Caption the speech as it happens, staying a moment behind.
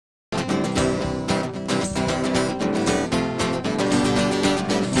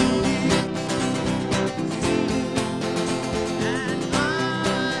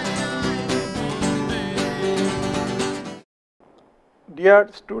Dear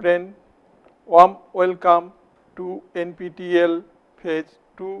student, warm welcome to NPTEL Phase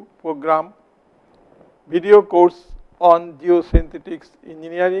 2 program video course on Geosynthetics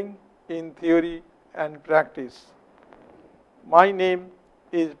Engineering in Theory and Practice. My name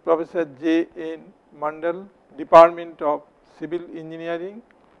is Professor J. N. Mandal, Department of Civil Engineering,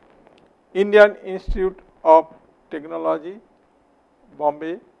 Indian Institute of Technology,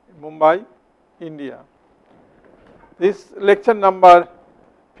 Bombay, Mumbai, India. This lecture number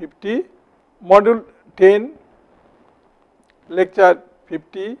 50, module 10, lecture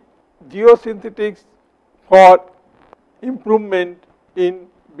 50, Geosynthetics for improvement in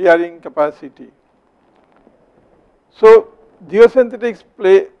bearing capacity. So, geosynthetics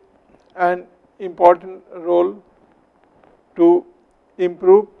play an important role to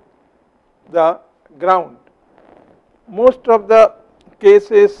improve the ground. Most of the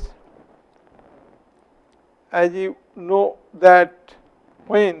cases, as you know, that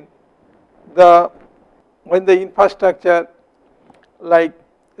when the infrastructure like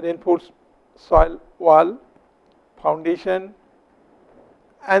reinforced soil wall, foundation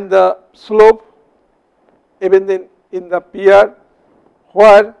and the slope, even then in the pier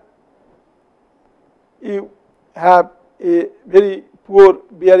where you have a very poor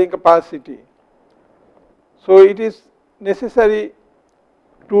bearing capacity. So, it is necessary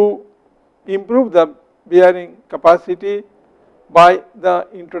to improve the bearing capacity by the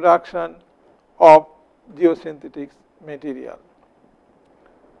introduction of geosynthetics material.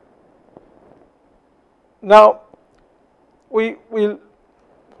 Now, we will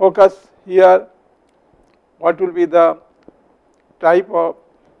focus here what will be the type of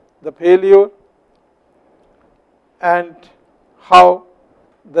the failure and how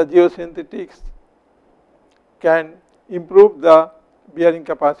the geosynthetics can improve the bearing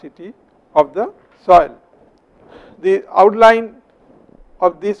capacity of the soil. The outline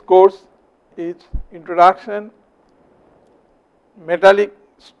of this course is introduction, metallic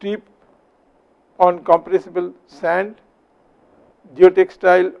strip on compressible sand,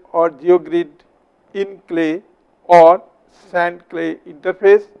 geotextile or geogrid in clay or sand clay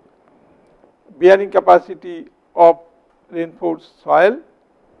interface, bearing capacity of reinforced soil,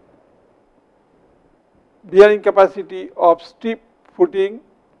 bearing capacity of strip footing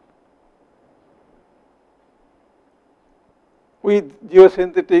with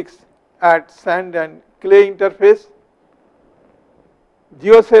geosynthetics at sand and clay interface,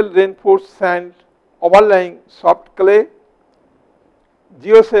 geocell reinforced sand overlying soft clay,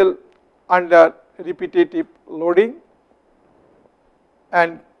 geocell under repetitive loading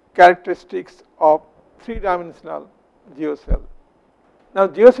and characteristics of three-dimensional geocell. Now,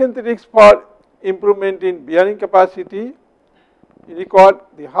 geosynthetics for improvement in bearing capacity, record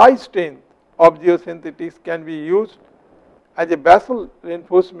the high strength of geosynthetics can be used as a basal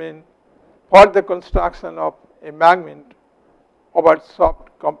reinforcement for the construction of embankment over soft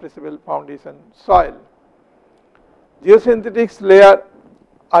compressible foundation soil. Geosynthetics layer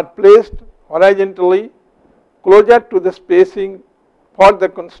are placed horizontally closer to the spacing for the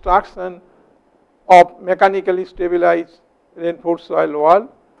construction of mechanically stabilized reinforced soil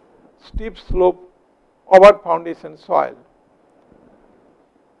wall, steep slope over foundation soil.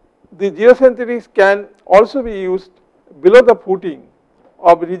 The geosynthetics can also be used below the footing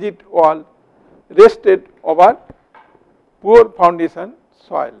of rigid wall rested over poor foundation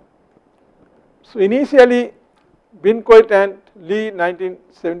soil. So, initially Bincoit and Lee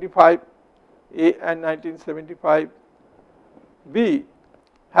 1975 A and 1975 B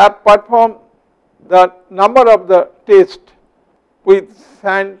have performed the number of the tests with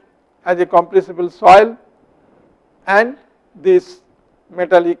sand as a compressible soil and this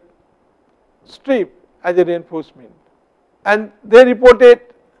metallic strip as a reinforcement, and they reported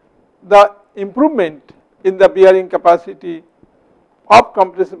the improvement in the bearing capacity of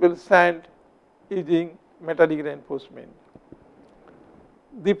compressible sand using metallic reinforcement.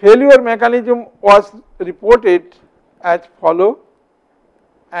 The failure mechanism was reported as follow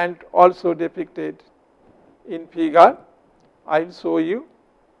and also depicted in figure. I will show you.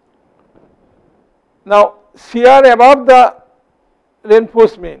 Now, shear above the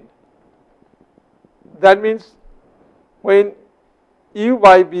reinforcement, that means when U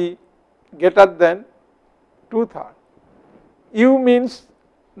by B greater than 2/3. U means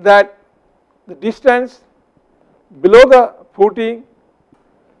that the distance below the footing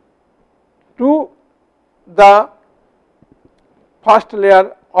to the first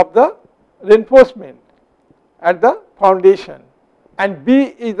layer of the reinforcement at the foundation, and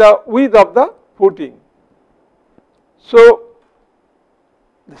B is the width of the footing. So,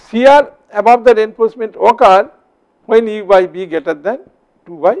 the shear above the reinforcement occur when U by B greater than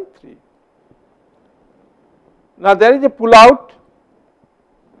 2 by 3. Now there is a pull out.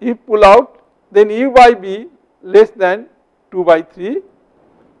 If pull out, then U by B less than 2 by 3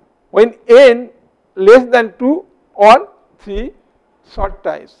 when N less than 2 or 3 short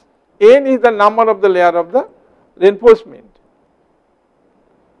ties. N is the number of the layer of the reinforcement.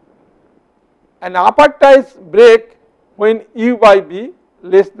 And upper ties break when U by B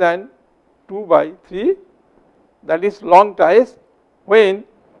less than 2 by 3, that is long ties when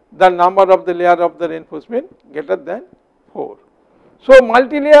the number of the layer of the reinforcement greater than 4. So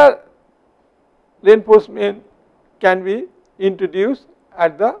multi-layer reinforcement can be introduced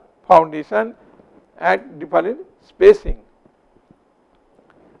at the foundation at different spacing,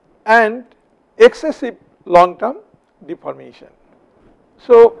 and excessive long term deformation.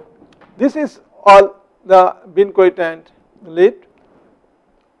 So this is all the Bincoit and lead.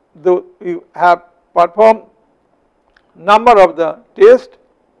 Though you have performed number of the tests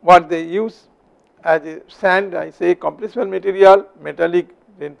what they use as a sand, I say compressible material, metallic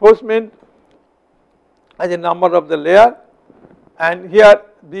reinforcement as a number of the layer, and here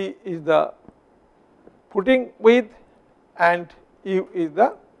B is the footing width and U is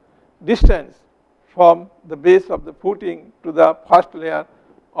the distance from the base of the footing to the first layer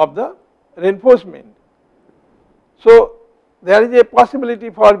of the reinforcement. So there is a possibility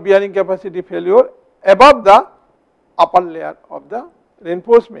for bearing capacity failure above the upper layer of the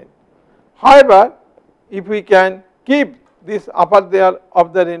reinforcement. However, if we can keep this upper layer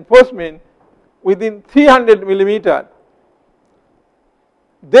of the reinforcement within 300 millimeter,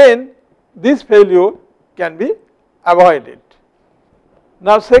 then this failure can be avoided.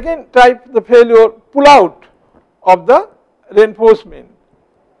 Now second type, the failure pull out of the reinforcement.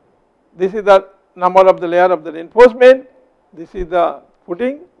 This is the number of the layer of the reinforcement, this is the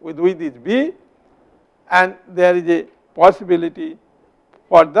footing with width is B, and there is a possibility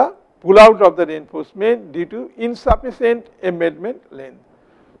for the pull out of the reinforcement due to insufficient embedment length.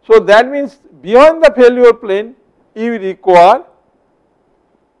 So that means beyond the failure plane you require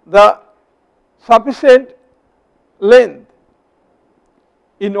the sufficient length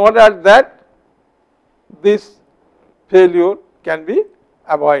in order that this failure can be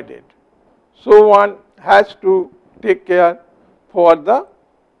avoided. So one has to take care for the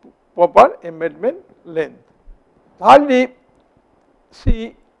proper embedment length. Thirdly,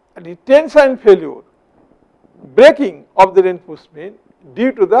 see the tension failure, breaking of the reinforcement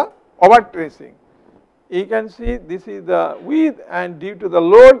due to the overtracing. You can see this is the width, and due to the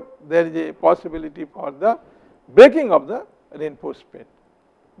load there is a possibility for the breaking of the reinforcement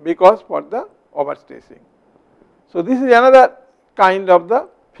because for the overstressing. So this is another kind of the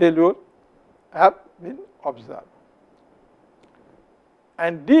failure have been observed.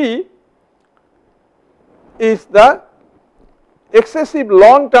 And D is the excessive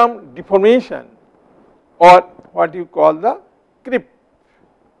long term deformation, or what you call the creep.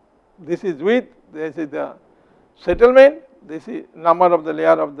 This is width, this is the settlement, this is number of the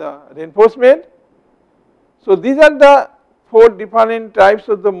layer of the reinforcement. So these are the 4 different types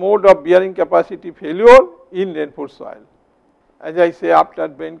of the mode of bearing capacity failure in reinforced soil. As I say, after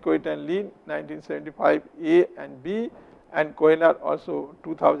Bincoit and Lean 1975 A and B, and Koehner also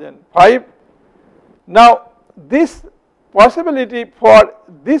 2005. Now this possibility for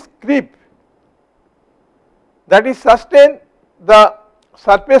this creep, that is sustain the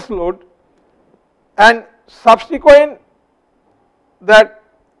surface load and subsequent that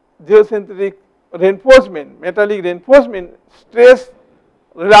geosynthetic reinforcement, metallic reinforcement stress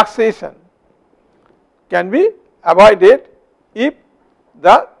relaxation can be avoided if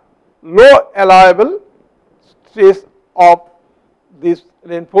the low allowable stress of this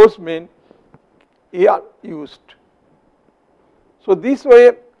reinforcement are used. So this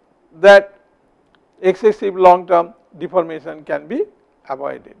way that excessive long term deformation can be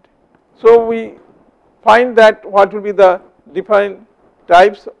avoided. So we find that what will be the different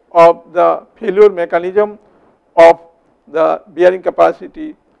types of the failure mechanism of the bearing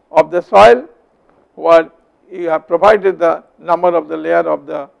capacity of the soil, where you have provided the number of the layer of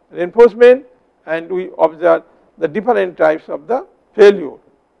the reinforcement, and we observe the different types of the failure,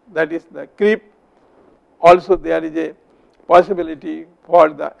 that is the creep. Also there is a possibility for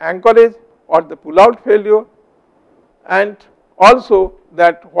the anchorage or the pull out failure, and also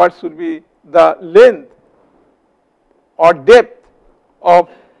that what should be the length or depth of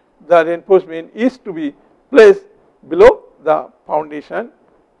the reinforcement is to be placed below the foundation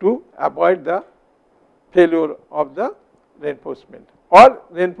to avoid the failure of the reinforcement, or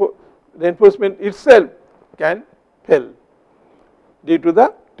reinforcement itself can fail due to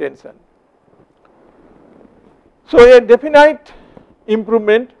the tension. So, a definite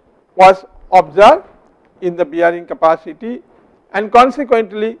improvement was observed in the bearing capacity and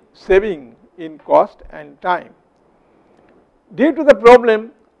consequently saving in cost and time. Due to the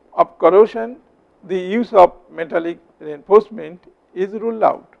problem of corrosion, the use of metallic reinforcement is ruled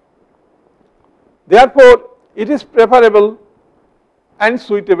out. Therefore, it is preferable and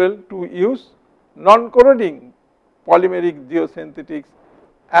suitable to use non-corroding polymeric geosynthetics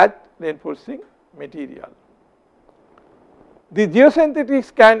as reinforcing material. The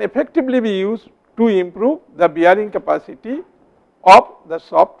geosynthetics can effectively be used to improve the bearing capacity of the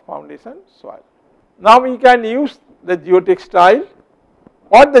soft foundation soil. Now, we can use the geotextile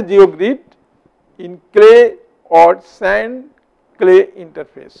or the geogrid in clay or sand clay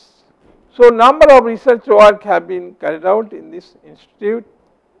interface. So, number of research work have been carried out in this institute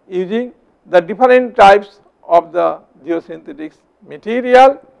using the different types of the geosynthetics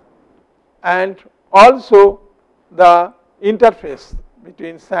material and also the interface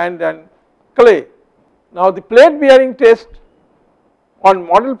between sand and clay. Now, the plate bearing test on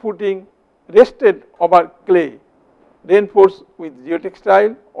model footing rested over clay reinforced with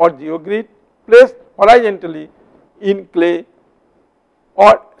geotextile or geogrid placed horizontally in clay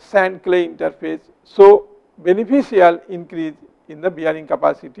or sand clay interface. So, beneficial increase in the bearing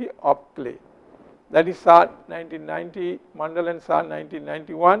capacity of clay, that is SAR 1990, Mandal and SAR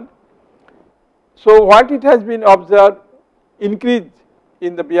 1991. So, what it has been observed, increase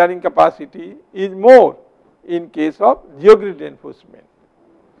in the bearing capacity is more in case of geogrid reinforcement.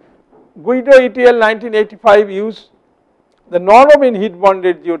 Guido et al. 1985 used the non-woven heat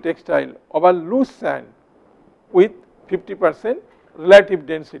bonded geotextile over loose sand with 50% relative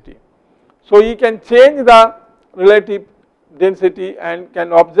density. So, you can change the relative density and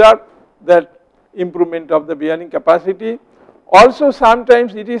can observe that improvement of the bearing capacity. Also,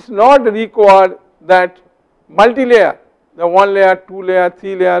 sometimes it is not required that multi-layer, the 1 layer, 2 layer,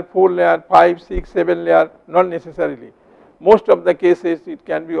 3 layer, 4 layer, 5, 6, 7 layer, not necessarily. Most of the cases it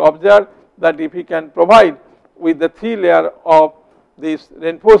can be observed that if we can provide with the 3 layer of this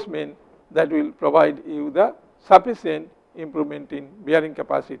reinforcement, that will provide you the sufficient improvement in bearing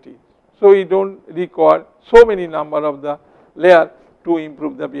capacity. So, we do not require so many number of the layer to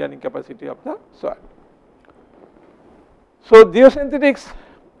improve the bearing capacity of the soil. So, Geosynthetics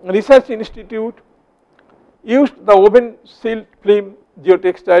Research Institute used the woven silt film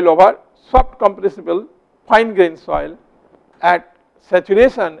geotextile over soft compressible fine grained soil at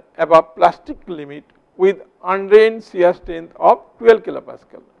saturation above plastic limit with undrained shear strength of 12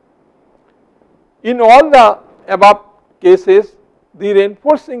 kilopascal. In all the above cases, the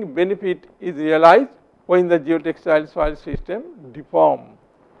reinforcing benefit is realized when the geotextile soil system deform.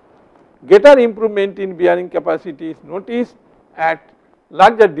 Greater improvement in bearing capacity is noticed at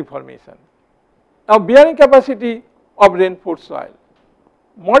larger deformation. Now, bearing capacity of reinforced soil.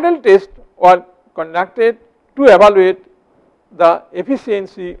 Model tests were conducted to evaluate the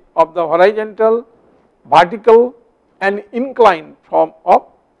efficiency of the horizontal, vertical and inclined form of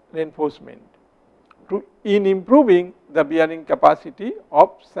reinforcement in improving the bearing capacity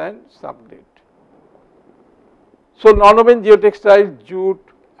of sand subgrade. So, non-woven geotextile, jute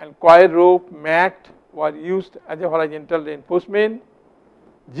and coir rope, mat were used as a horizontal reinforcement.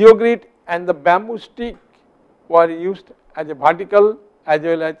 Geogrid and the bamboo stick were used as a vertical as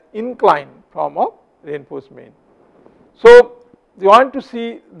well as inclined form of reinforcement. So, we want to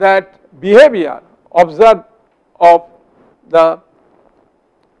see that behavior observed of the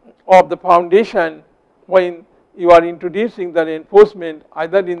foundation when you are introducing the reinforcement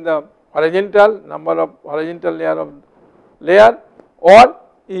either in the horizontal number of horizontal layer or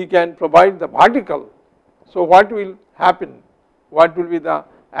you can provide the vertical. So, what will happen? What will be the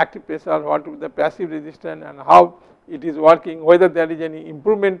active pressure, what will be the passive resistance and how it is working, whether there is any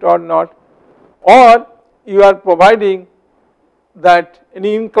improvement or not, or you are providing that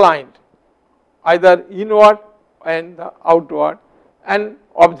any inclined either inward and outward and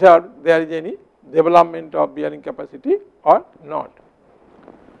observe there is any development of bearing capacity or not.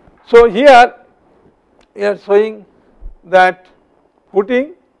 So, here we are showing that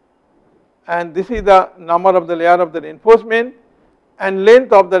footing and this is the number of the layer of the reinforcement and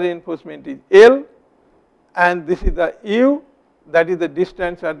length of the reinforcement is L and this is the U, that is the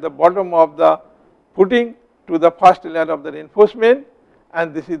distance at the bottom of the footing to the first layer of the reinforcement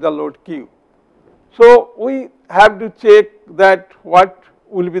and this is the load Q. So, we have to check that what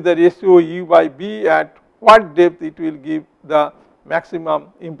will be the ratio U by B, at what depth it will give the maximum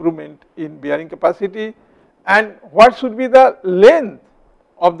improvement in bearing capacity and what should be the length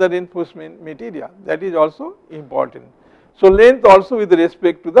of the reinforcement material, that is also important. So, length also with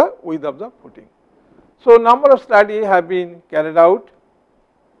respect to the width of the footing. So, number of studies have been carried out.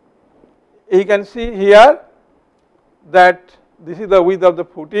 You can see here that this is the width of the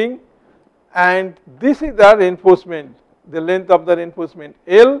footing and this is the reinforcement, the length of the reinforcement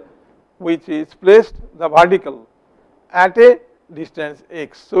L, which is placed the vertical at a distance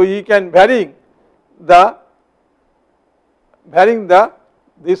x. So, you can varying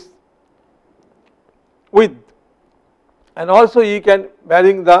this width and also you can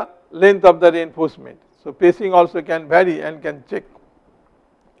varying the length of the reinforcement. So, pacing also can vary and can check.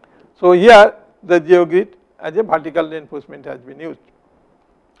 So, here the geogrid as a vertical reinforcement has been used.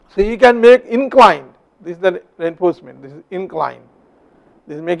 So, you can make inclined, this is the reinforcement, this is inclined,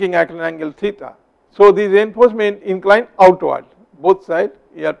 this is making at an angle theta. So, the reinforcement inclined outward, both sides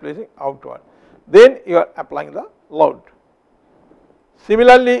you are placing outward, then you are applying the load.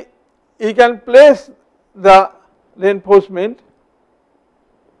 Similarly, you can place the reinforcement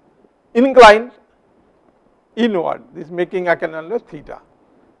inclined inward, this is making at an angle theta.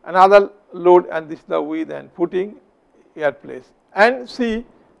 Another load and this is the width and footing you are placed and see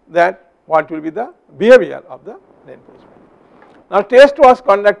that what will be the behavior of the reinforcement. Now, test was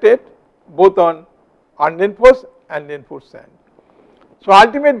conducted both on unreinforced and reinforced sand. So,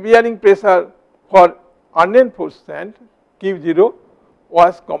 ultimate bearing pressure for unreinforced sand Q0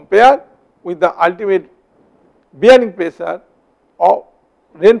 was compared with the ultimate bearing pressure of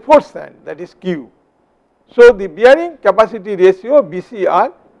reinforced sand, that is Q. So, the bearing capacity ratio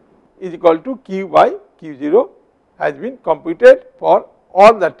BCR is equal to Q by Q0 has been computed for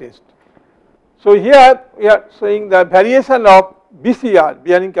all the tests. So, here we are showing the variation of BCR,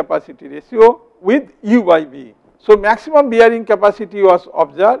 bearing capacity ratio, with U by B. So, maximum bearing capacity was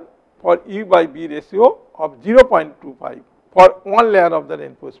observed for U by B ratio of 0.25 for one layer of the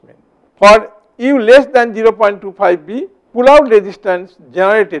reinforcement. For U less than 0.25 B, pull out resistance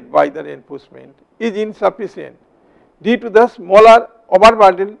generated by the reinforcement is insufficient due to the smaller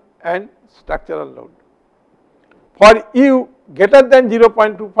overburden and structural load. For U greater than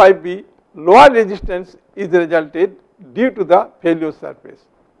 0.25 B, lower resistance is resulted due to the failure surface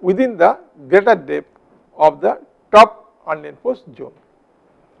within the greater depth of the top unreinforced zone.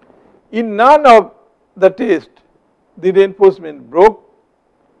 In none of the tests, the reinforcement broke,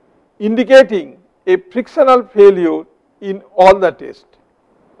 indicating a frictional failure in all the tests.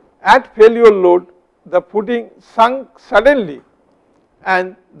 At failure load, the footing sunk suddenly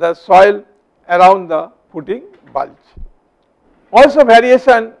and the soil around the footing bulged. Also,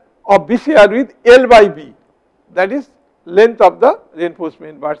 variation of BCR with L by B, that is length of the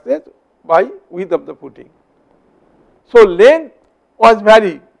reinforcement versus by width of the footing. So, length was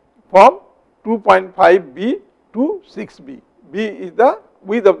varied from 2.5 B to 6 B. B is the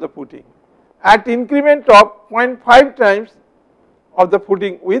width of the footing at increment of 0.5 times of the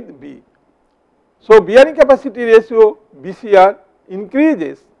footing with B. So, bearing capacity ratio BCR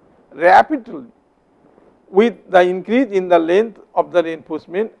increases rapidly with the increase in the length of the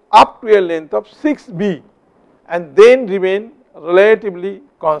reinforcement up to a length of 6 B and then remain relatively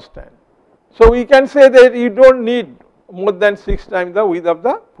constant. So, we can say that you do not need more than 6 times the width of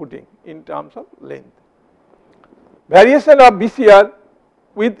the footing in terms of length. Variation of BCR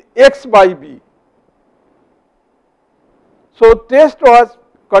with X by B. So, test was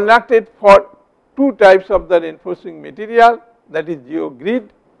conducted for two types of the reinforcing material, that is geogrid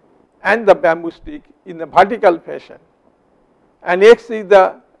and the bamboo stick in the vertical fashion, and X is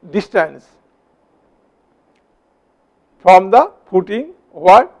the distance from the footing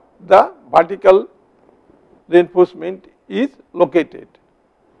where the vertical reinforcement is located.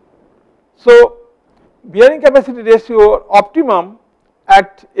 So, bearing capacity ratio optimum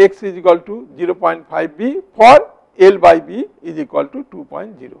at X is equal to 0.5 B for L by B is equal to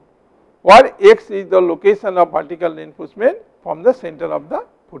 2.0, where X is the location of vertical reinforcement from the center of the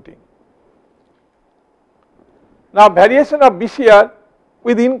footing. Now, variation of BCR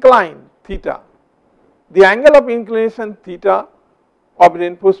with incline theta. The angle of inclination theta of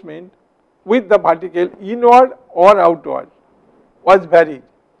reinforcement with the vertical inward or outward was varied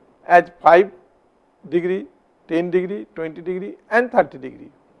as 5 degree, 10 degree, 20 degree and 30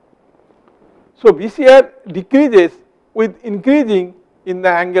 degree. So, BCR decreases with increasing in the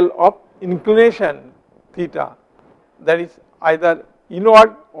angle of inclination theta, that is either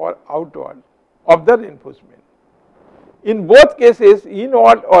inward or outward of the reinforcement. In both cases,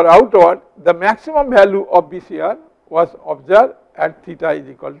 inward or outward, the maximum value of BCR was observed at theta is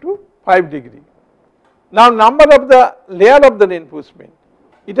equal to 5 degree. Now, number of the layer of the reinforcement.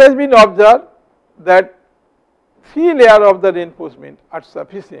 It has been observed that 3 layer of the reinforcement are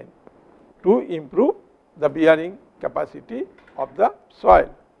sufficient to improve the bearing capacity of the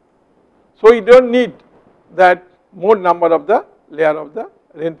soil. So, you do not need that more number of the layer of the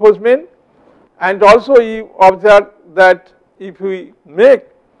reinforcement, and also you observe that if we make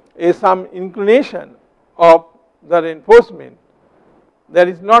some inclination of the reinforcement, there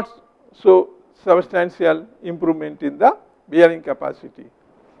is not so substantial improvement in the bearing capacity,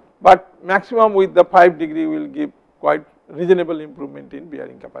 but maximum with the 5 degree will give quite reasonable improvement in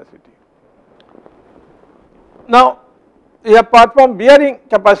bearing capacity. Now, we have performed bearing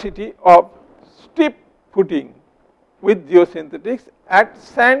capacity of steep footing with geosynthetics at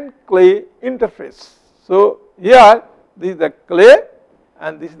sand clay interface. So, here this is the clay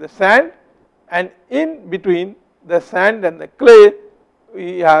and this is the sand, and in between the sand and the clay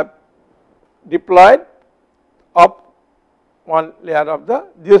we have deployed up one layer of the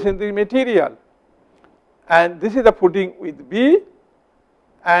geosynthetic material, and this is the footing with B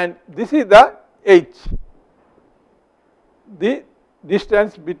and this is the H, the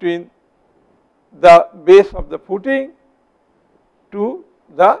distance between the base of the footing to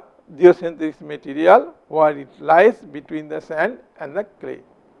the geosynthetic material where it lies between the sand and the clay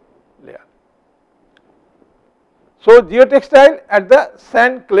layer. So, geotextile at the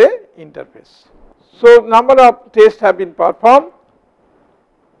sand clay interface. So, number of tests have been performed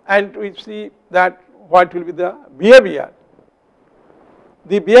and we see that what will be the behavior.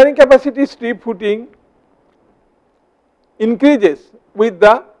 The bearing capacity steep footing increases with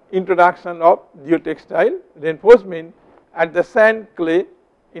the introduction of geotextile reinforcement at the sand clay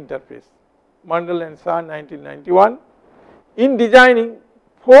interface. Mandal and Shah 1991. In designing,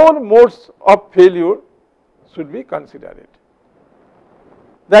 4 modes of failure should be considered.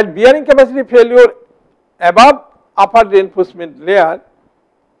 That bearing capacity failure above upper reinforcement layer,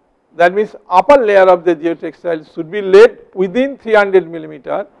 that means upper layer of the geotextile should be laid within 300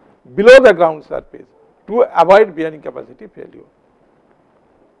 millimeter below the ground surface to avoid bearing capacity failure.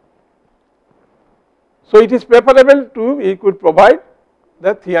 So, it is preferable to you could provide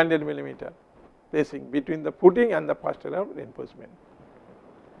the 300 millimeter spacing between the footing and the first layer of reinforcement.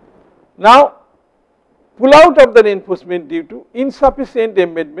 Now, pull out of the reinforcement due to insufficient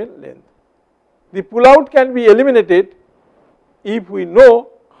embedment length. The pull out can be eliminated if we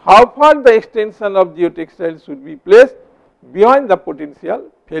know how far the extension of geotextile should be placed behind the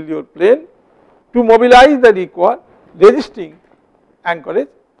potential failure plane to mobilize the required resisting anchorage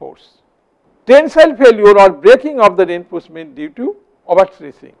force. Tensile failure or breaking of the reinforcement due to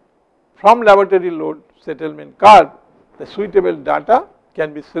overstressing. From laboratory load settlement curve, the suitable data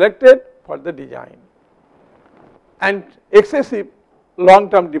can be selected for the design. And excessive long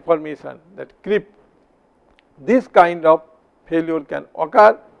term deformation, that creep, this kind of failure can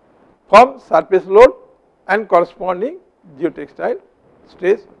occur from surface load and corresponding geotextile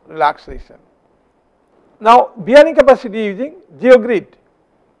stress relaxation. Now, bearing capacity using geogrid.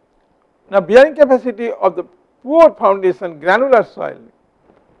 Now, bearing capacity of the poor foundation granular soil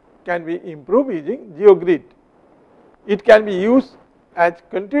can be improved using geogrid. It can be used as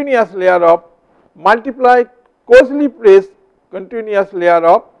continuous layer of multiply closely pressed continuous layer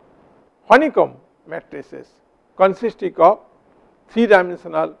of honeycomb matrices consisting of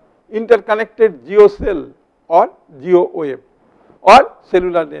 3-dimensional interconnected geocell or geoweb or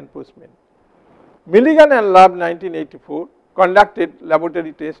cellular reinforcement. Milligan and Lab 1984 conducted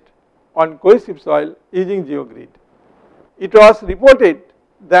laboratory test on cohesive soil using geogrid. It was reported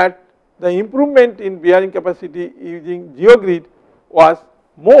that the improvement in bearing capacity using geogrid was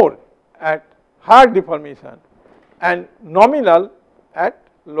more at higher deformation and nominal at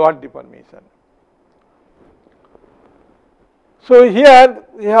lower deformation. So, here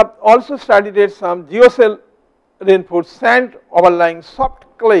we have also studied some geocell reinforced sand overlying soft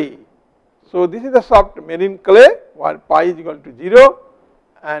clay. So, this is the soft marine clay where pi is equal to 0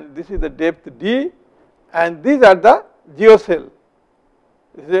 and this is the depth d, and these are the geocell.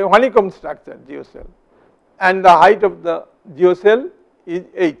 This is a honeycomb structure geocell, and the height of the geocell is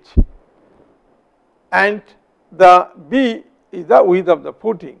h, and the b is the width of the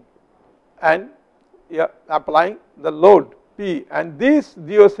footing, and you are applying the load p, and this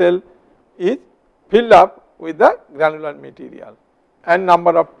geocell is filled up with the granular material, and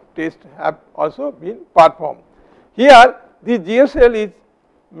number of tests have also been performed. Here the geocell is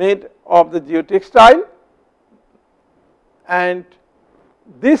made of the geotextile, and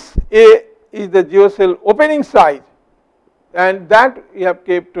this A is the geocell opening size, and that we have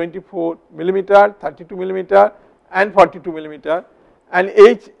kept 24 millimeter, 32 millimeter and 42 millimeter, and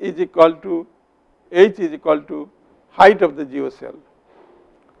H is equal to height of the geocell.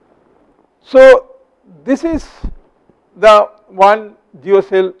 So, this is the one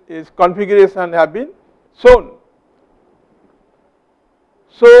geocell is configuration have been shown.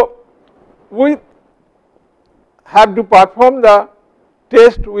 So, with have to perform the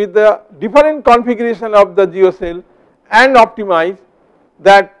test with the different configuration of the geocell and optimize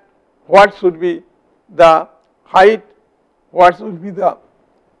that what should be the height, what should be the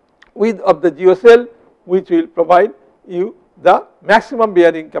width of the geocell, which will provide you the maximum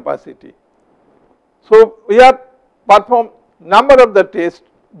bearing capacity. So, we have performed number of the tests,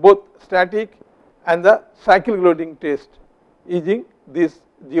 both static and the cyclic loading test using this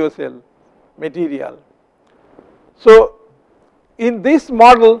geocell material. So, in this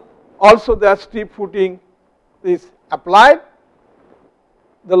model also the strip footing is applied,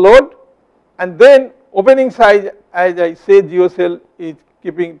 the load, and then opening size, as I say, geocell is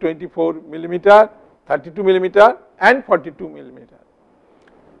keeping 24 millimeter, 32 millimeter and 42 millimeter.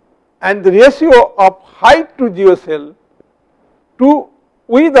 And the ratio of height to geocell to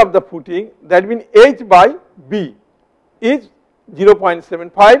width of the footing, that means h by b, is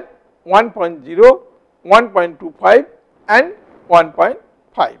 0.75, 1.0, 1.25 and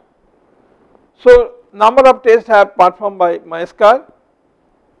 1.5. So, number of tests have performed by Maeskar,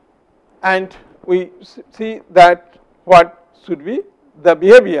 and we see that what should be the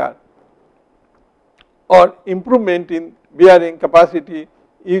behavior or improvement in bearing capacity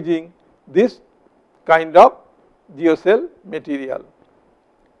using this kind of geocell material.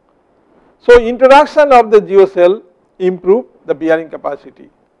 So, introduction of the geocell improve the bearing capacity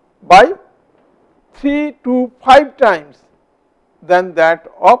by 3 to 5 times than that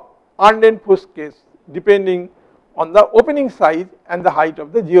of unreinforced case, depending on the opening size and the height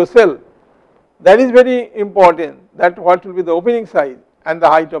of the geocell. That is very important, that what will be the opening size and the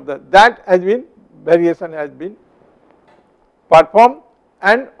height of that has been, variation has been performed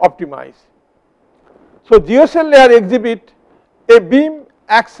and optimized. So, geocell layer exhibit a beam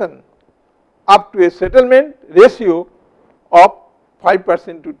action up to a settlement ratio of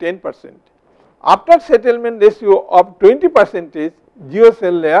 5% to 10%. After settlement ratio of 20%,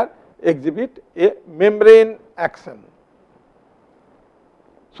 geocell layer exhibit a membrane action.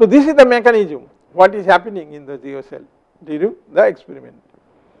 So, this is the mechanism what is happening in the geocell during the experiment.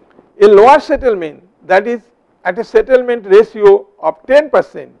 A lower settlement, that is at a settlement ratio of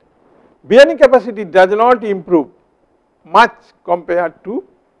 10%, bearing capacity does not improve much compared to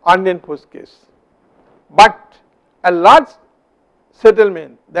unreinforced case, but a large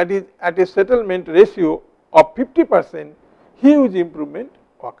settlement, that is at a settlement ratio of 50%, huge improvement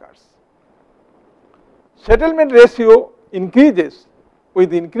occurs. Settlement ratio increases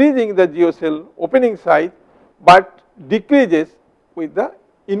with increasing the geocell opening size, but decreases with the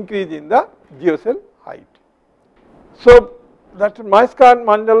increase in the geocell height. So, that Maeskar,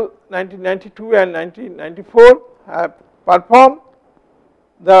 Mandal 1992 and 1994 have performed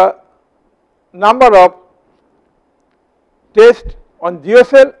the number of tests on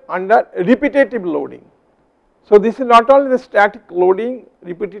geocell under repetitive loading. So, this is not only the static loading,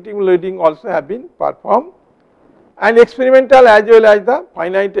 repetitive loading also have been performed, and experimental as well as the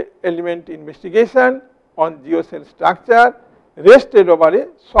finite element investigation on geocell structure rested over a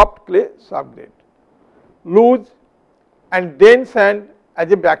soft clay subgrade, loose and dense sand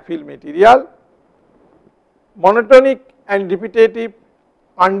as a backfill material, monotonic and repetitive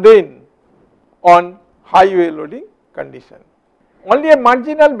undrained on highway loading condition. Only a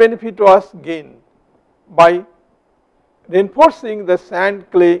marginal benefit was gained by reinforcing the sand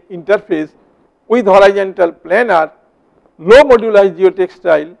clay interface with horizontal planar low moduli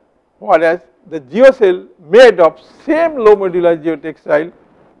geotextile, whereas the geocell made of same low moduli geotextile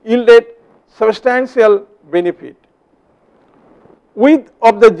yielded substantial benefit. Width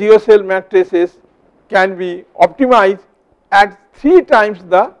of the geocell matrices can be optimized at 3 times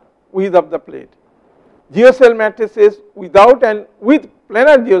the width of the plate. Geocell matrices without and with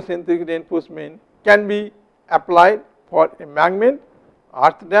planar geosynthetic reinforcement can be applied for embankment,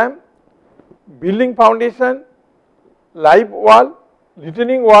 earth dam, building foundation, live wall,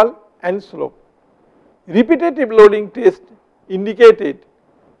 retaining wall and slope. Repetitive loading test indicated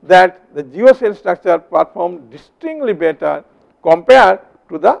that the geocell structure performed distinctly better compared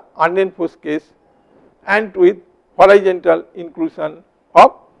to the unreinforced case and with horizontal inclusion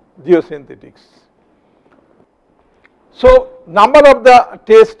of geosynthetics. So, number of the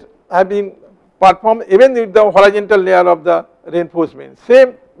tests have been performed even with the horizontal layer of the reinforcement,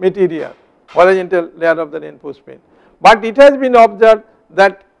 same material, horizontal layer of the reinforcement. But it has been observed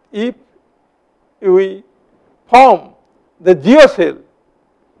that if we form the geocell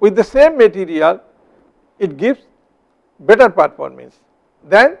with the same material, it gives better performance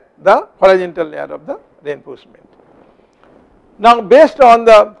than the horizontal layer of the reinforcement. Now, based on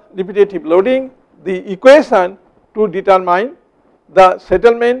the repetitive loading, the equation to determine the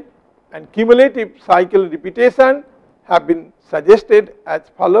settlement and cumulative cycle repetition have been suggested as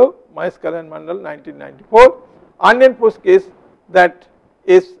follow. Mayaskar and Mandal 1994. Unenforced case that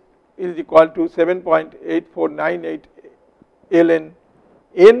S is equal to 7.8498 ln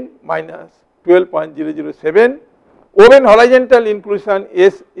n minus 12.007. Woven horizontal inclusion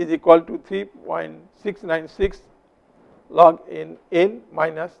S is equal to 3.696 log n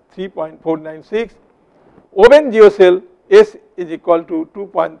minus 3.496. Woven geocell S is equal to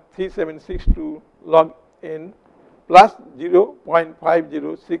 2.3762 log n plus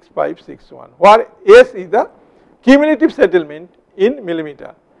 0.506561, where S is the cumulative settlement in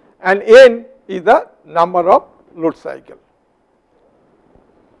millimeter and n is the number of load cycle.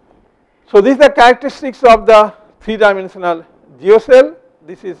 So, this is the characteristics of the 3-dimensional geocell.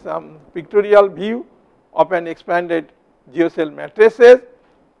 This is some pictorial view of an expanded geocell matrices,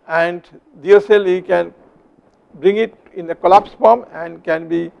 and geocell you can bring it in the collapse form and can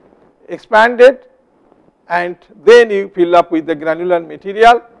be expanded, and then you fill up with the granular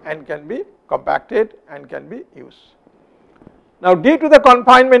material and can be compacted and can be used. Now, due to the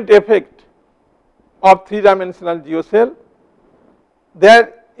confinement effect of 3-dimensional geocell,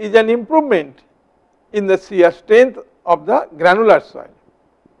 there is an improvement in the shear strength of the granular soil.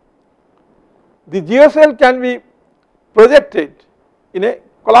 The geocell can be projected in a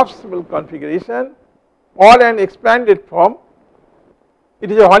collapsible configuration or an expanded form.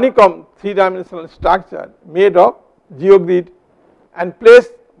 It is a honeycomb 3-dimensional structure made of geogrid and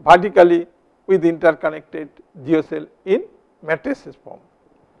placed vertically with interconnected geocell in matrices form.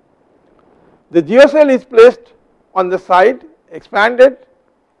 The geocell is placed on the side, expanded,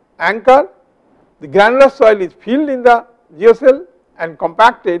 anchor. The granular soil is filled in the geocell and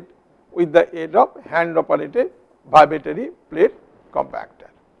compacted with the aid of hand operated vibratory plate compactor.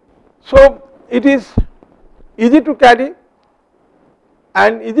 So, it is easy to carry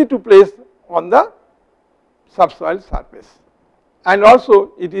and easy to place on the subsoil surface, and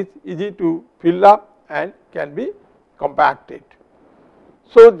also it is easy to fill up and can be compacted.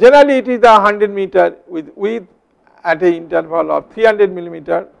 So, generally it is the 100 meter with width at an interval of 300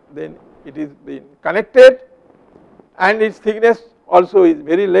 millimeter, then it is being connected, and its thickness also is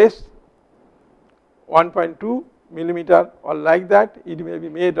very less, 1.2 millimeter or like that. It may be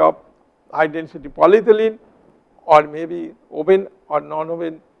made of high density polyethylene or maybe woven or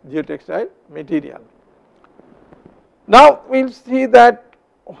non-woven geotextile material. Now, we will see that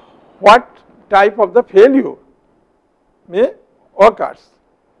what type of the failure may occurs.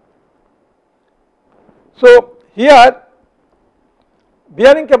 So, here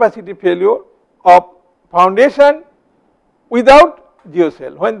bearing capacity failure of foundation without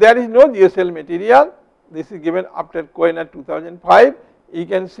geocell. When there is no geocell material, this is given after Koiner 2005, you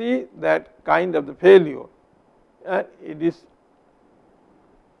can see that kind of the failure, and it is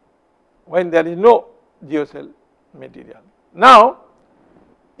when there is no geocell material. Now,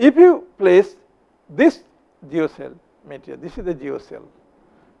 if you place this geocell material, this is the geocell,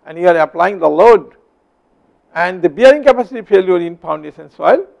 and you are applying the load, and the bearing capacity failure in foundation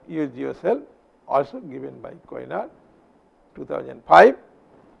soil, use geocell, also given by Koiner 2005,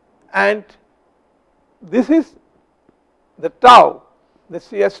 and this is the tau, the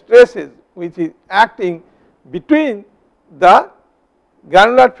shear stresses which is acting between the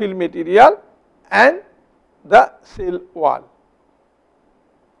granular field material and the cell wall.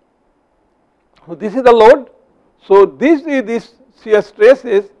 So, this is the load. So, this shear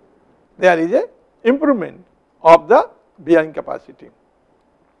stresses, there is a improvement of the bearing capacity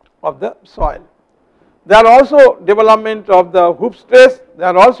of the soil. There are also development of the hoop stress, there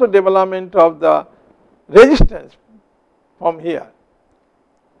are also development of the resistance from here.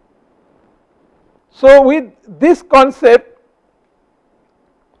 So, with this concept,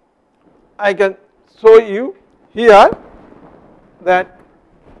 I can show you here that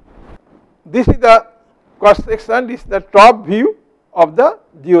this is the cross section, this is the top view of the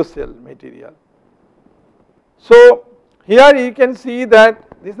geocell material. So, here you can see that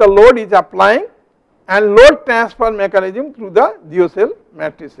this the load is applying and load transfer mechanism through the geocell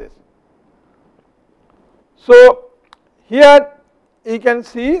matrices. So, here you can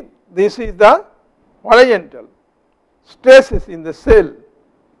see this is the horizontal stresses in the cell,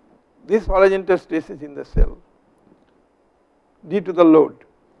 this horizontal stresses in the cell due to the load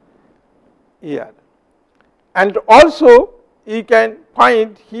here, and also you can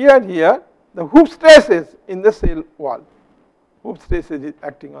find here the hoop stresses in the cell wall, hoop stresses is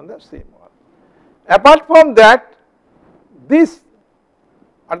acting on the same wall. Apart from that, these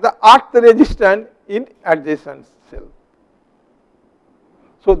are the earth resistance in adjacent cell.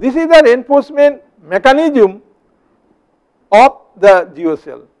 So, this is the reinforcement mechanism of the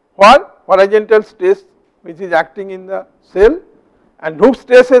geocell. for horizontal stress which is acting in the cell, and hook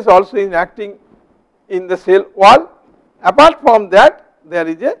stresses also is acting in the cell wall. Apart from that, there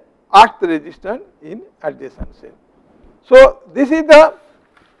is a earth resistance in adjacent cell. So this is the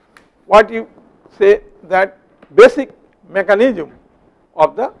what you say that basic mechanism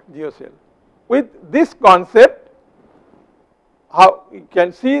of the geocell. With this concept, how you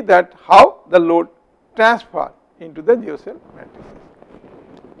can see that how the load transfer into the geocell matrices.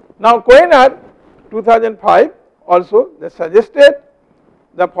 Now Koehner 2005 also they suggested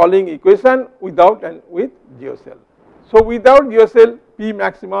the following equation without and with geocell. So without geocell, P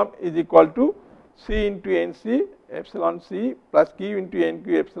maximum is equal to C into NC epsilon C plus Q into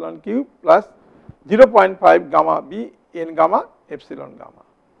NQ epsilon Q plus 0.5 gamma B N gamma epsilon gamma.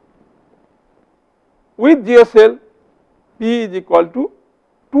 With geocell, P is equal to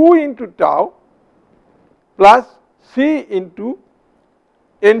 2 into tau plus C into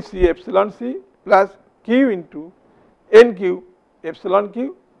NC epsilon C plus Q into NQ epsilon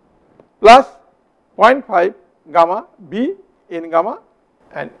Q plus 0.5 gamma B N gamma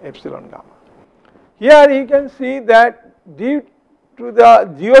and epsilon gamma. Here you can see that due to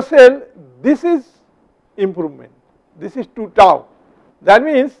the geocell, this is improvement, this is 2 tau. That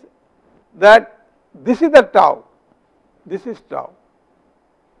means that this is the tau, this is tau,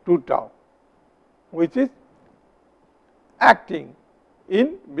 2 tau, which is acting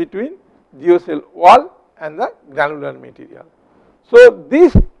in between geocell wall and the granular material. So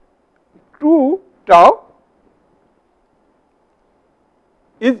this 2 tau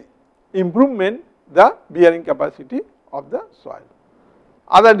is improvement the bearing capacity of the soil.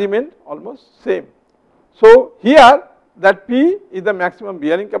 Other remain almost same. So here that P is the maximum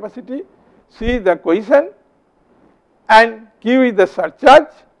bearing capacity, C is the cohesion, and Q is the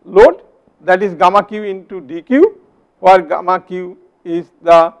surcharge load, that is gamma Q into dQ, where gamma Q is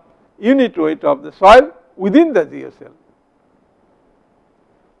the unit weight of the soil within the geocell,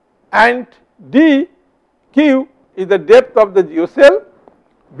 and dQ is the depth of the geocell,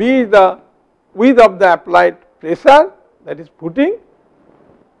 B is the width of the applied pressure, that is footing,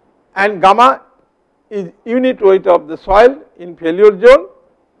 and gamma is unit weight of the soil in failure zone,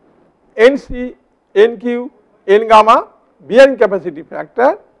 NC, NQ, N gamma bearing capacity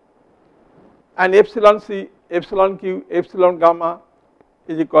factor, and epsilon C, epsilon Q, epsilon gamma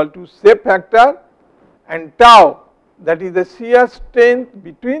is equal to shape factor, and tau, that is the shear strength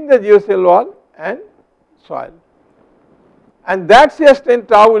between the geocell wall and soil, and that shear strength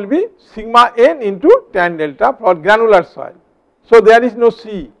tau will be sigma n into tan delta for granular soil. So there is no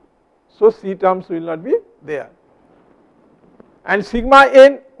C, so C terms will not be there, and sigma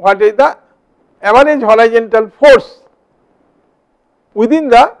n, what is the average horizontal force within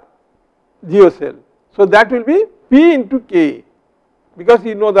the geocell. So that will be P into K, because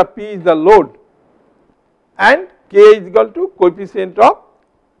you know the P is the load and K is equal to coefficient of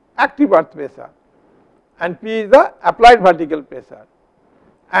active earth pressure, and P is the applied vertical pressure,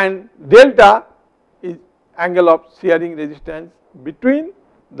 and delta is angle of shearing resistance between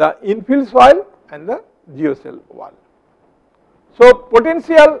the infill soil and the geocell wall. So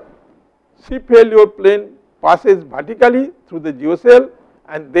potential shear failure plane passes vertically through the geocell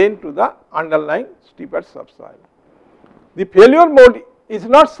and then to the underlying steeper subsoil. The failure mode is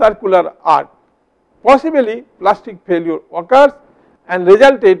not circular arc. Possibly plastic failure occurs and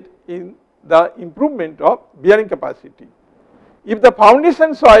resulted in the improvement of bearing capacity. If the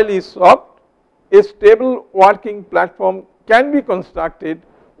foundation soil is soft, a stable working platform can be constructed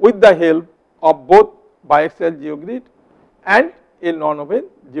with the help of both biaxial geogrid and a non-woven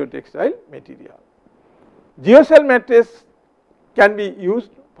geotextile material. Geocell matrix can be used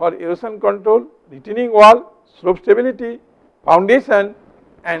for erosion control, retaining wall, slope stability, foundation,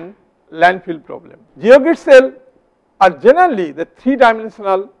 and landfill problem. Geogrid cell are generally the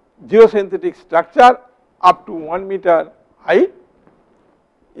 3-dimensional geosynthetic structure up to 1 meter height.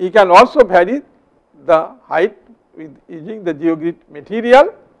 You can also vary the height with using the geogrid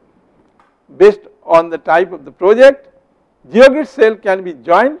material based on the type of the project. Geogrid cell can be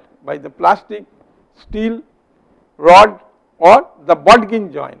joined by the plastic, steel, rod, or the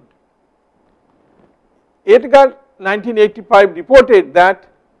Botkin joint. Edgar 1985 reported that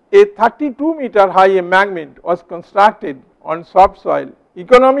a 32-meter high embankment was constructed on soft soil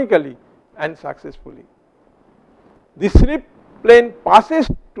economically and successfully. The slip plane passes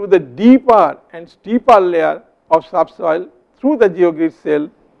to the deeper and steeper layer of subsoil through the geogrid cell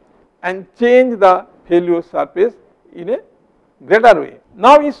and change the failure surface in a greater way.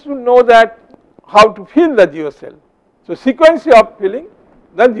 Now you should know that how to fill the geocell. So sequence of filling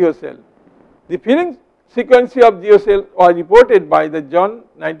the geocell. The filling sequence of geocell was reported by the John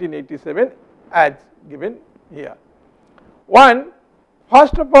 1987 as given here. One,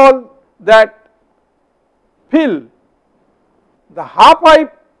 first of all, that fill the half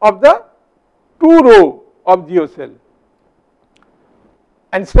height of the 2 row of geocell,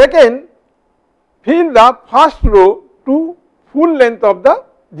 and second, fill the first row to full length of the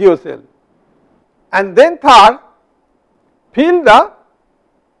geocell, and then third, fill the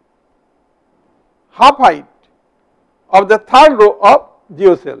half height of the third row of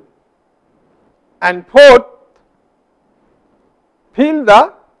geocell, and fourth, fill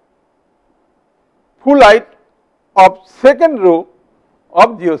the full height of second row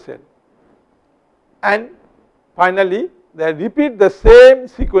of geocell, and finally they repeat the same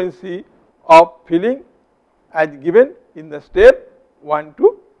sequence of filling as given in the step 1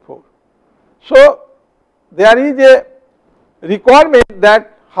 to 4. So, there is a requirement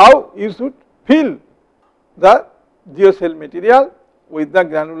that how you should fill the geocell material with the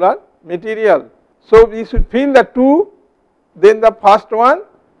granular material. So, we should fill the 2, then the first one,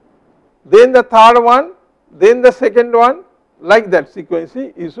 then the third one, then the second one, like that sequence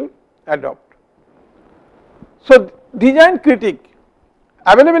you should adopt. So, design critique,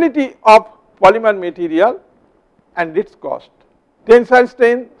 availability of polymer material and its cost, tensile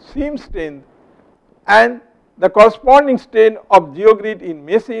strength, seam strength, and the corresponding strain of geogrid in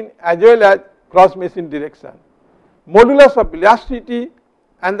machine as well as cross machine direction, modulus of elasticity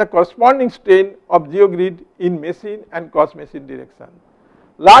and the corresponding strain of geogrid in machine and cross machine direction,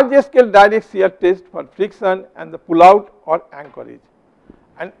 large scale direct shear test for friction and the pull out or anchorage,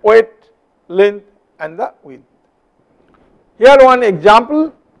 and weight, length and the width. Here one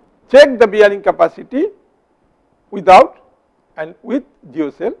example, check the bearing capacity without and with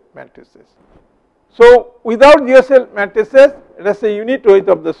geocell matrices. So, without geocell matrices, let us say unit weight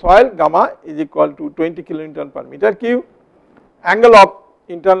of the soil gamma is equal to 20 kilonewton per meter cube, angle of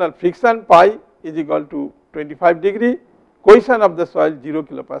internal friction pi is equal to 25 degree, cohesion of the soil 0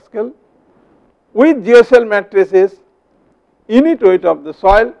 kilopascal. With geocell matrices, unit weight of the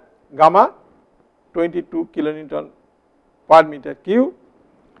soil gamma 22 kilonewton per meter cube,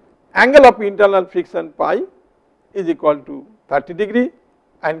 angle of internal friction pi is equal to 30 degree,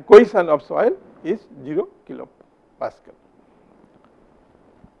 and cohesion of soil is 0 kilopascal.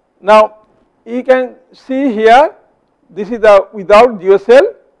 Now, you can see here, this is the without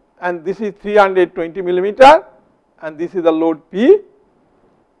geocell, and this is 320 millimeter, and this is the load P,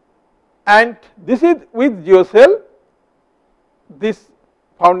 and this is with geocell, this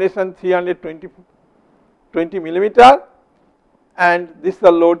foundation 320 millimeter, and this is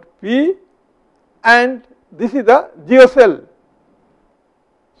the load P, and this is the geocell.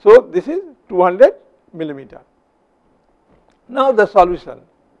 So, this is 200 millimeter. Now, the solution.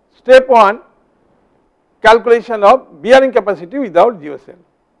 Step 1, calculation of bearing capacity without geocell.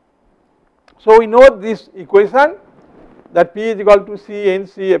 So, we know this equation that P is equal to C N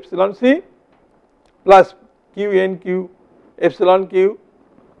C epsilon C plus Q N Q epsilon Q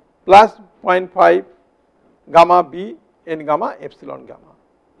plus 0.5 gamma B N gamma epsilon gamma.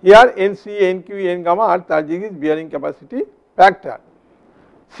 Here N C, N Q, N gamma are Tardi's bearing capacity factor.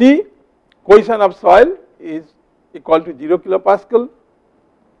 C, cohesion of soil is equal to 0 kilopascal.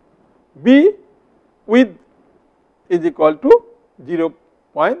 B, width is equal to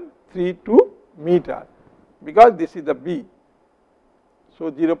 0.32 meter, because this is the B.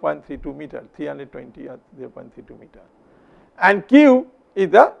 So, 0.32 meter, 320 or 0.32 meter. And Q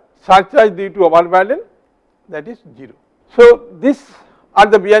is the surcharge due to overburden, that is 0. So, these are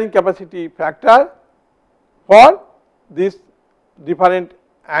the bearing capacity factor for this different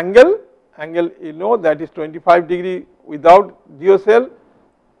angle you know, that is 25 degree without geocell,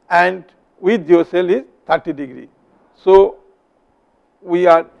 and with geocell is 30 degree. So, we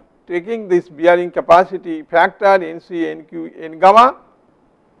are taking this bearing capacity factor NC, NQ, N gamma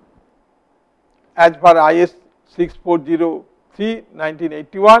as per IS 6403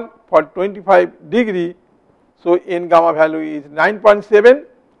 1981 for 25 degree. So, N gamma value is 9.7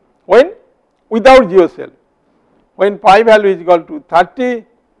 when without geocell, when pi value is equal to 30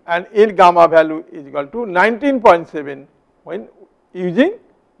 and N gamma value is equal to 19.7 when using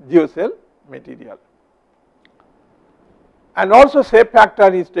geocell material. And also shape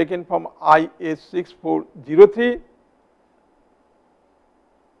factor is taken from IS 6403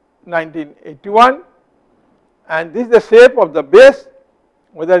 1981, and this is the shape of the base,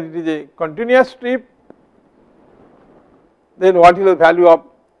 whether it is a continuous strip, then what is the value of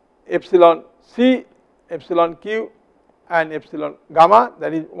epsilon C, epsilon Q and epsilon gamma,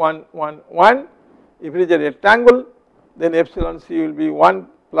 that is 1, 1, 1. If it is a rectangle, then epsilon C will be 1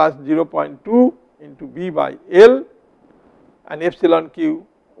 plus 0.2, into B by L, and epsilon Q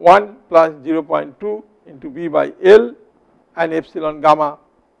 1 plus 0.2 into B by L, and epsilon gamma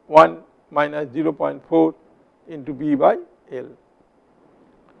 1 minus 0.4 into B by L.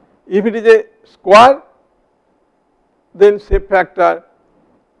 If it is a square, then shape factor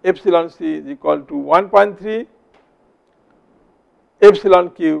epsilon C is equal to 1.3, epsilon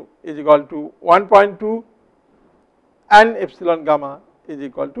Q is equal to 1.2, and epsilon gamma is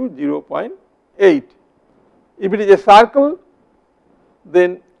equal to 0.8. If it is a circle,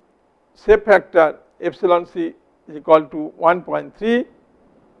 then shape factor epsilon C is equal to 1.3,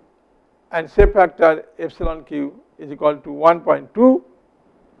 and shape factor epsilon Q is equal to 1.2,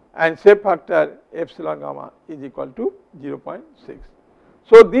 and shape factor epsilon gamma is equal to 0.6.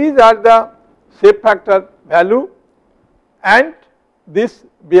 So these are the shape factor value, and this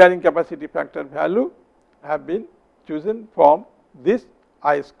bearing capacity factor value have been chosen from this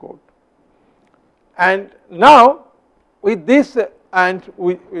IS code. And now with this, and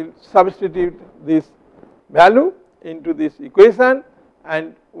we will substitute this value into this equation,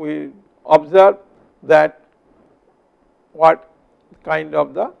 and we observe that what kind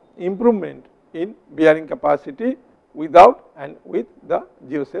of the improvement in bearing capacity without and with the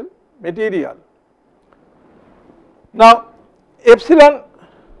geocell material. Now epsilon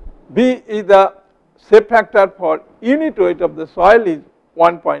B is the shape factor for unit weight of the soil is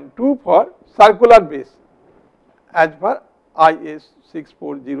 1.2 for circular base as per IS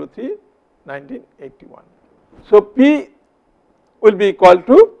 6403/1981. So P will be equal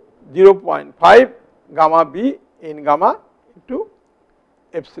to 0.5 gamma B in gamma into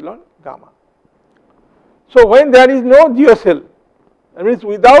epsilon gamma. So when there is no geocell, that means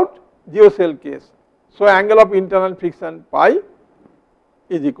without geocell case, so angle of internal friction pi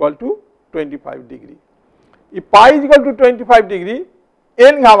is equal to 25 degree. If pi is equal to 25 degree,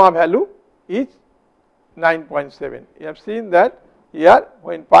 N gamma value is 9.7. You have seen that here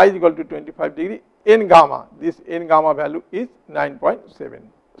when pi is equal to 25 degree, N gamma, this N gamma value is 9.7.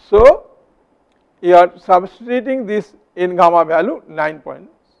 So you are substituting this N gamma value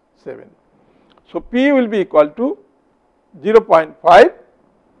 9.7. So P will be equal to 0.5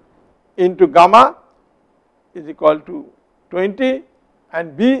 into gamma is equal to 20,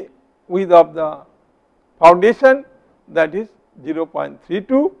 and B width of the foundation, that is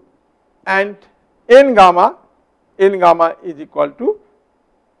 0.32, and N gamma is equal to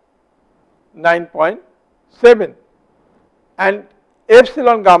 9.7, and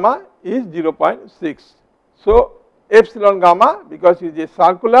epsilon gamma is 0.6. So epsilon gamma, because it is a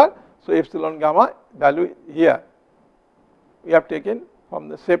circular, so epsilon gamma value here we have taken from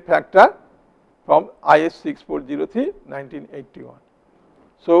the shape factor from IS 6403/1981.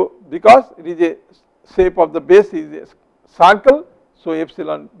 So because it is a shape of the base is a circle, so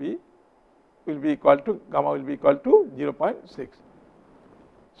epsilon B will be equal to, gamma will be equal to 0.6.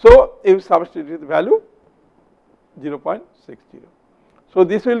 So if substitute the value 0.60. So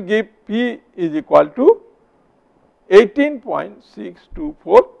this will give P is equal to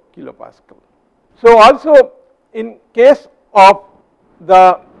 18.624 kilopascal. So also in case of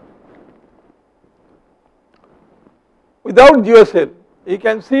the without geocell, you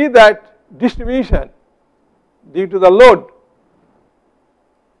can see that distribution due to the load,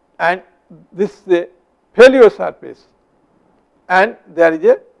 and this is a failure surface, and there is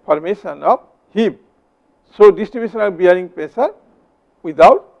a formation of heave. So distribution of bearing pressure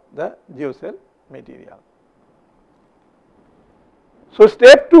without the geocell material. So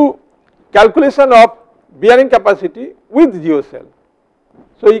step 2, calculation of bearing capacity with geocell.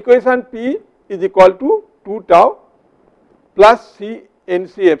 So equation P is equal to 2 tau plus C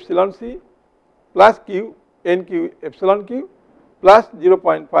NC epsilon C plus Q NQ epsilon Q plus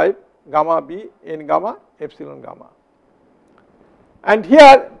 0.5 gamma B N gamma epsilon gamma. And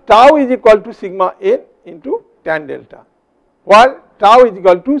here tau is equal to sigma N into tan delta, where tau is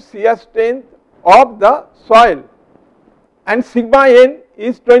equal to shear strength of the soil, and sigma N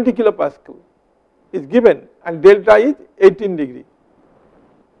is 20 kilopascal is given, and delta is 18 degree,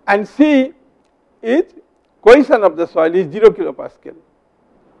 and C is cohesion of the soil is 0 kilopascal.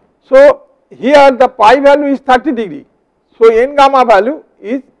 So here the pi value is 30 degree, so N gamma value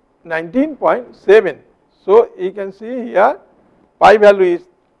is 19.7. So you can see here pi value is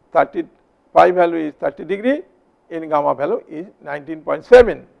 30 degree, N gamma value is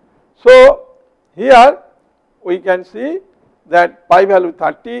 19.7. So here we can see that pi value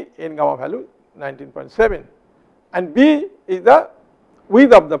 30, N gamma value 19.7, and B is the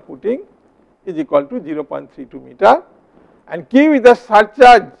width of the footing is equal to 0.32 meter, and Q is the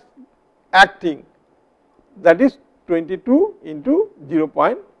surcharge acting, that is 22 into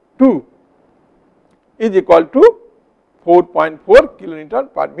 0.2. is equal to 4.4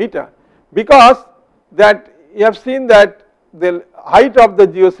 kilonewton per meter, because that you have seen that the height of the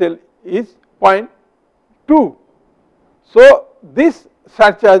geocell is 0.2. So, this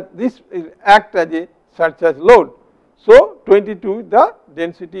surcharge, this will act as a surcharge load. So, 22 the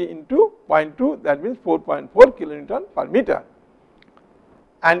density into 0.2, that means 4.4 kilonewton per meter.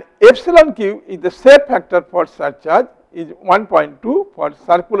 And epsilon q is the shape factor for surcharge is 1.2 for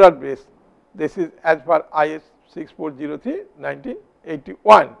circular base. This is as per IS 6403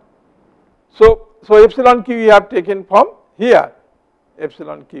 1981. So epsilon q we have taken from here,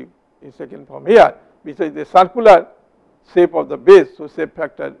 epsilon q is taken from here, which is the circular shape of the base. So, shape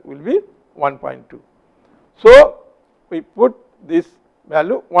factor will be 1.2. So, we put this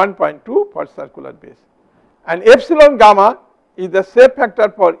value 1.2 for circular base, and epsilon gamma is the shape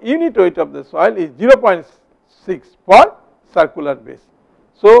factor for unit weight of the soil is 0.6 for circular base.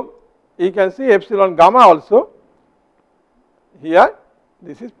 So, you can see epsilon gamma also here,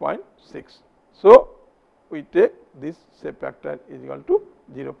 this is 0.6. So, we take this shape factor is equal to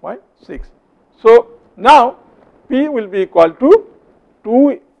 0.6. So, now P will be equal to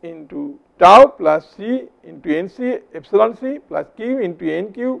 2 into tau plus C into NC epsilon C plus Q into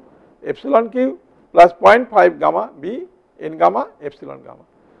NQ epsilon Q plus 0.5 gamma B N gamma epsilon gamma.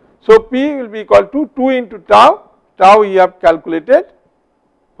 So, P will be equal to 2 into tau, tau we have calculated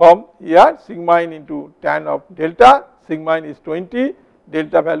from here, sigma n into tan of delta, sigma n is 20,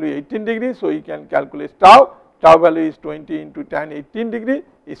 delta value 18 degrees. So, you can calculate tau, tau value is 20 into tan 18 degree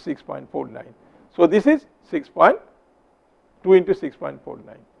is 6.49. So, this is 6.2 into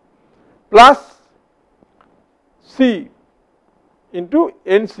 6.49 plus C into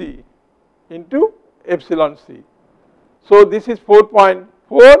NC into epsilon C. So, this is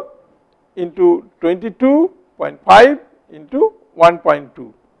 4.4 into 22.5 into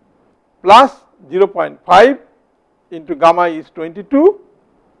 1.2 plus 0.5 into gamma is 22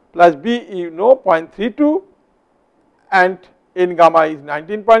 plus B you know 0.32 and N gamma is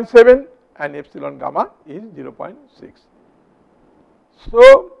 19.7 and epsilon gamma is 0.6.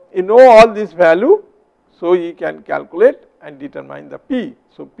 So, you know all this value, so you can calculate and determine the P.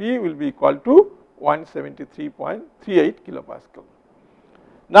 So, P will be equal to 173.38 kilopascal.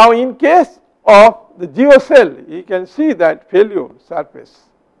 Now, in case of the geocell, you can see that failure surface.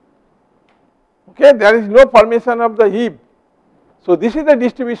 Okay, there is no formation of the heave. So, this is the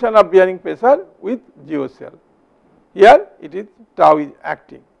distribution of bearing pressure with geocell. Here it is tau is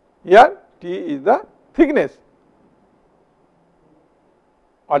acting. Here T is the thickness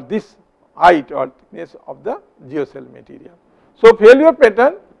or this height or thickness of the geocell material. So, failure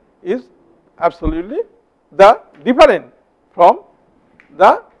pattern is absolutely the different from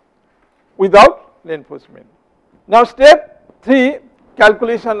the without reinforcement. Now, step 3,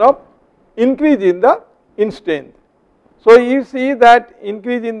 calculation of increase in the strength. So, you see that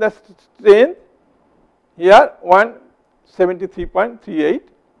increase in the strength here 173.38,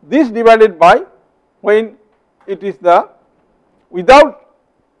 this divided by when it is the without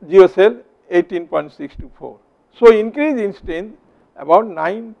geocell 18.624. So, increase in strength about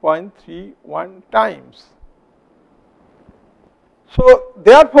 9.31 times. So,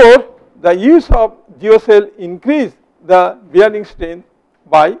 therefore, the use of geocell increase the bearing strength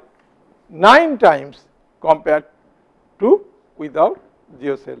by 9 times compared to without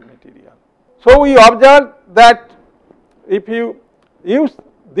geocell material. So, we observe that if you use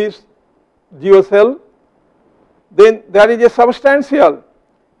this geocell, then there is a substantial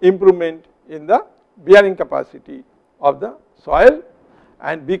improvement in the bearing capacity of the soil,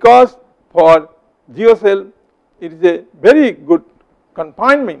 and because for geocell it is a very good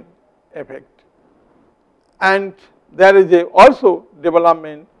confinement effect, and there is a also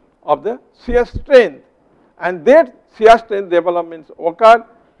development of the shear strength, and that shear strength developments occur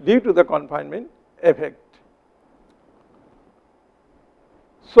due to the confinement effect.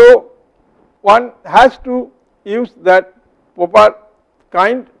 So, one has to use that proper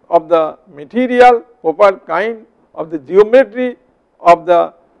kind of the material, proper kind of the geometry of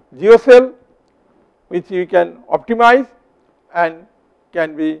the geocell, which you can optimize and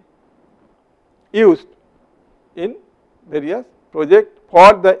can be used in various projects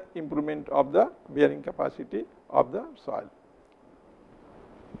for the improvement of the bearing capacity of the soil.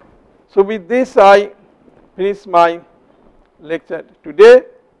 So, with this I finish my lecture today.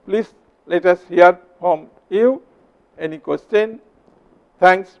 Please let us hear from you any question.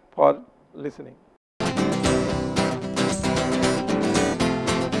 Thanks for listening.